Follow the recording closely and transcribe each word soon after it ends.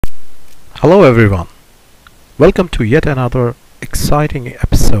Hello everyone, welcome to yet another exciting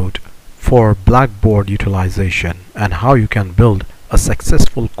episode for Blackboard utilization and how you can build a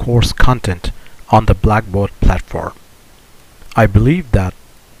successful course content on the Blackboard platform. I believe that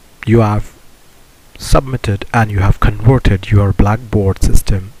you have submitted and you have converted your Blackboard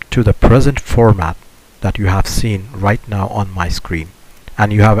system to the present format that you have seen right now on my screen,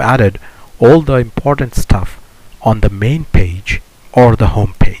 and you have added all the important stuff on the main page or the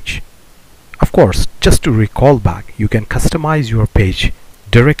home page. Of course, just to recall back, you can customize your page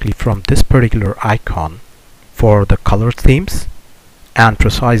directly from this particular icon for the color themes, and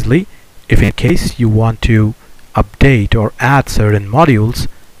precisely if in case you want to update or add certain modules,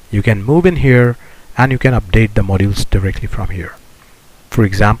 you can move in here and you can update the modules directly from here. For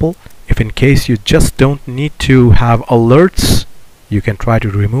example, if in case you just don't need to have alerts, you can try to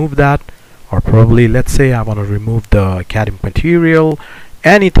remove that, or probably let's say I want to remove the academic material,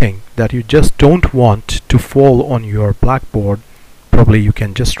 anything that you just don't want to fall on your Blackboard. Probably you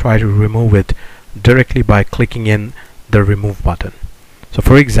can just try to remove it directly by clicking in the remove button. So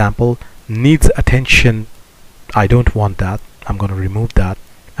for example, needs attention, I don't want that, I'm going to remove that,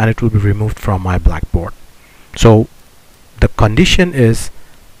 and it will be removed from my Blackboard. So the condition is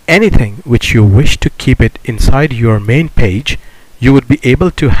anything which you wish to keep it inside your main page, you would be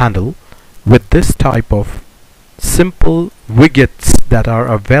able to handle with this type of simple widgets that are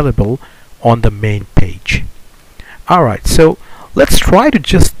available on the main page. Alright, so let's try to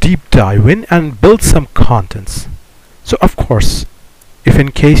just deep dive in and build some contents. So of course, if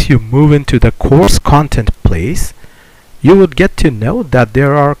in case you move into the course content place, you would get to know that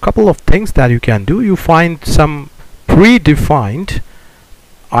there are a couple of things that you can do. You find some predefined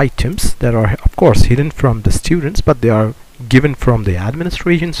items that are of course hidden from the students, but they are given from the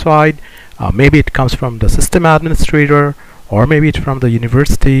administration side. Maybe it comes from the system administrator, or maybe it's from the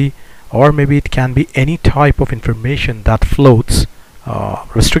university, or maybe it can be any type of information that floats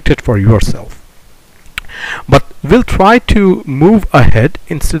restricted for yourself. But we'll try to move ahead.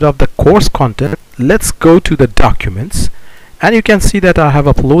 Instead of the course content, let's go to the documents, and you can see that I have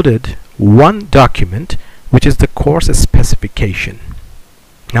uploaded one document which is the course specification.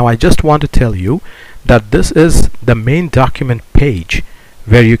 Now I just want to tell you that this is the main document page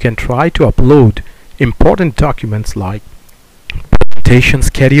where you can try to upload important documents like presentation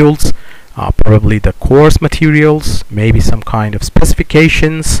schedules, probably the course materials, maybe some kind of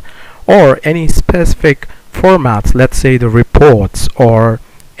specifications, or any specific formats, let's say the reports or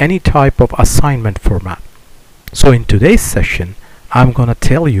any type of assignment format. So in today's session, I'm gonna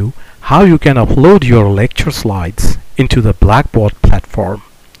tell you how you can upload your lecture slides into the Blackboard platform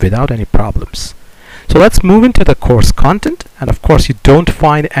without any problems. So let's move into the course content, and of course you don't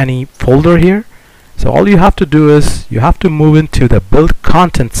find any folder here. So all you have to do is you have to move into the build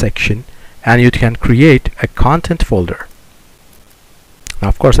content section, and you can create a content folder. Now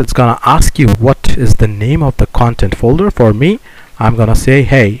of course it's gonna ask you what is the name of the content folder. For me, I'm gonna say,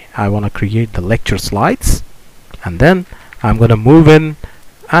 hey, I want to create the lecture slides, and then I'm gonna move in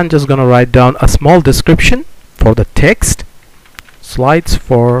and just gonna write down a small description for the text, slides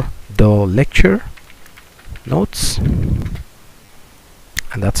for the lecture notes, and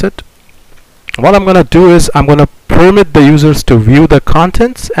that's it. What I'm gonna do is I'm gonna permit the users to view the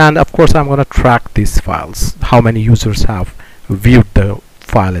contents, and of course I'm gonna track these files, how many users have viewed the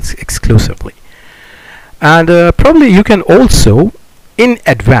file exclusively. And probably you can also in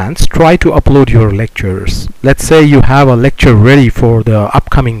advance try to upload your lectures. Let's say you have a lecture ready for the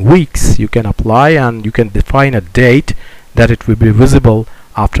upcoming weeks, you can apply and you can define a date that it will be visible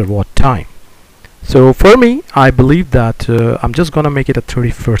after what time. So for me, I believe that I'm just gonna make it a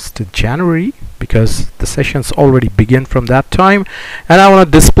 31st January because the sessions already begin from that time, and I want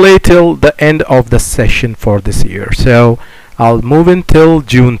to display till the end of the session for this year. So I'll move in till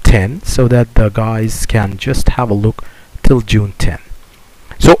June 10 so that the guys can just have a look till June 10.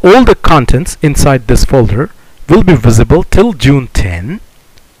 So all the contents inside this folder will be visible till June 10,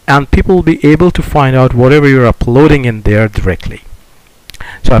 and people will be able to find out whatever you're uploading in there directly.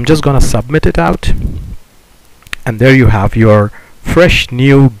 So I'm just gonna submit it out, and there you have your fresh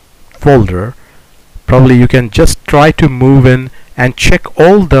new folder. Probably you can just try to move in and check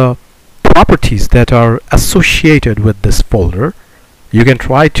all the properties that are associated with this folder. You can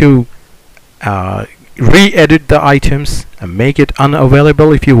try to re-edit the items and make it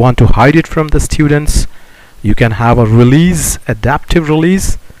unavailable if you want to hide it from the students. You can have a release, adaptive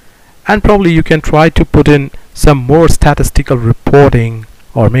release, and probably you can try to put in some more statistical reporting,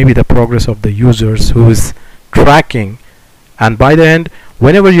 or maybe the progress of the users who is tracking. And by the end,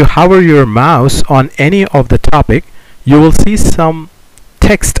 whenever you hover your mouse on any of the topic, you will see some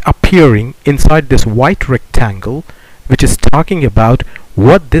text appear appearing inside this white rectangle, which is talking about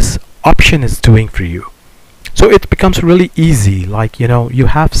what this option is doing for you. So it becomes really easy, like you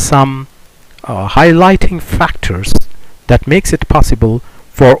have some highlighting factors that makes it possible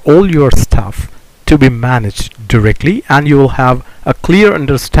for all your stuff to be managed directly, and you will have a clear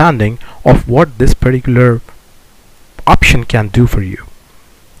understanding of what this particular option can do for you.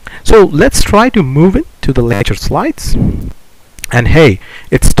 So let's try to move into the lecture slides, and hey,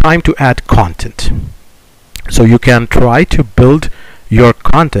 it's time to add content. So you can try to build your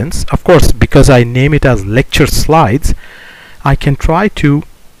contents. Of course, because I name it as lecture slides, I can try to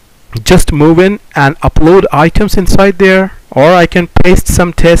just move in and upload items inside there, or I can paste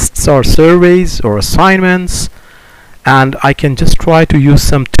some tests or surveys or assignments, and I can just try to use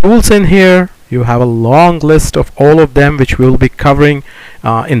some tools in here. You have a long list of all of them, which we will be covering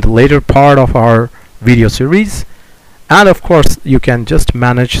in the later part of our video series. And of course, you can just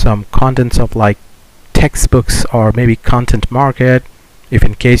manage some contents of like textbooks or maybe content market, if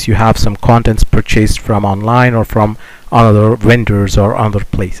in case you have some contents purchased from online or from other vendors or other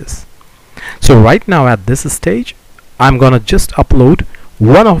places. So right now at this stage, I'm gonna just upload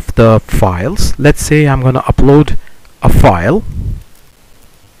one of the files. Let's say I'm gonna upload a file,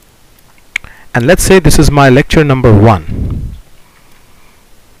 and let's say this is my lecture number 1.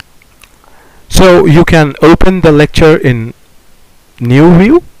 So you can open the lecture in new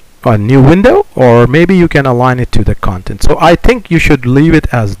view or new window, or maybe you can align it to the content. So I think you should leave it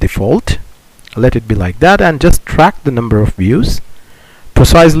as default, let it be like that, and just track the number of views.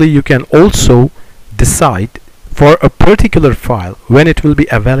 Precisely, you can also decide for a particular file when it will be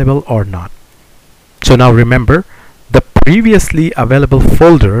available or not. So now remember, the previously available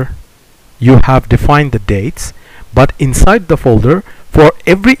folder, you have defined the dates, but inside the folder for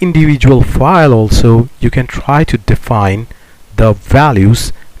every individual file also you can try to define the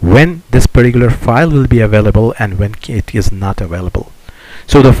values when this particular file will be available and when it is not available.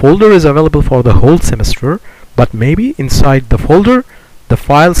 So the folder is available for the whole semester, but maybe inside the folder the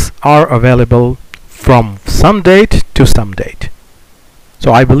files are available from some date to some date.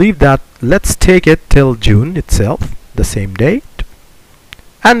 So I believe that let's take it till June itself, the same date.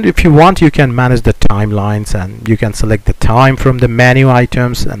 And if you want, you can manage the timelines and you can select the time from the menu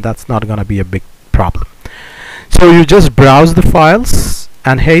items, and that's not going to be a big problem. So you just browse the files,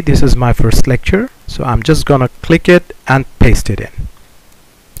 and hey, this is my first lecture, so I'm just gonna click it and paste it in.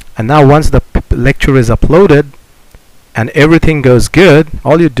 And now once the lecture is uploaded and everything goes good,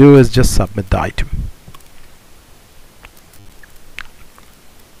 all you do is just submit the item.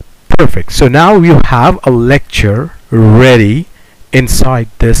 Perfect. So now you have a lecture ready inside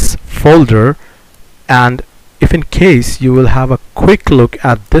this folder, and if in case you will have a quick look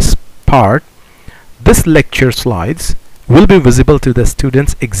at this part, this lecture slides will be visible to the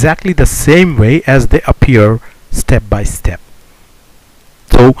students exactly the same way as they appear step by step.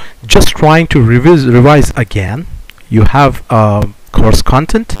 So just trying to revise again, you have course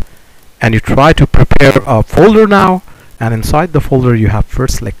content and you try to prepare a folder now, and inside the folder you have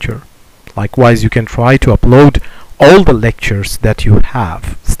first lecture. Likewise, you can try to upload all the lectures that you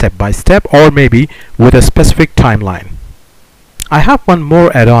have step by step, or maybe with a specific timeline. I have one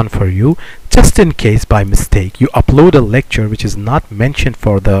more add-on for you, just in case by mistake you upload a lecture which is not mentioned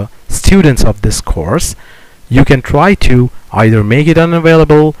for the students of this course. You can try to either make it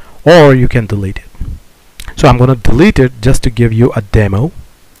unavailable or you can delete it. So I'm going to delete it just to give you a demo,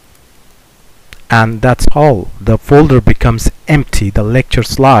 and that's all. The folder becomes empty, the lecture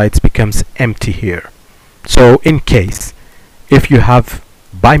slides becomes empty here. So in case if you have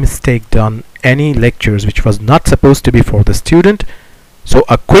by mistake done any lectures which was not supposed to be for the student, so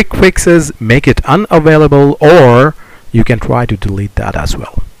a quick fix is make it unavailable, or you can try to delete that as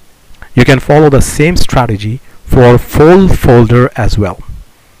well. You can follow the same strategy for full folder as well.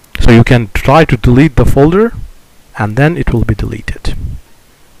 So you can try to delete the folder and then it will be deleted.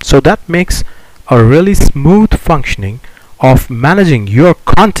 So that makes a really smooth functioning of managing your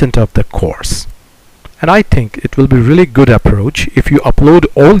content of the course. And I think it will be really good approach if you upload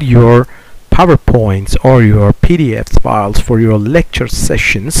all your PowerPoints or your PDF files for your lecture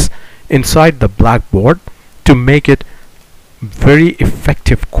sessions inside the Blackboard to make it very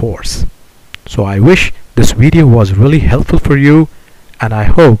effective course. So I wish this video was really helpful for you, and I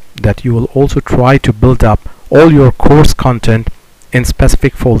hope that you will also try to build up all your course content in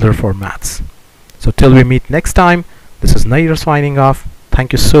specific folder formats. So till we meet next time, this is Nair signing off.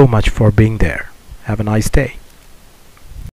 Thank you so much for being there. Have a nice day.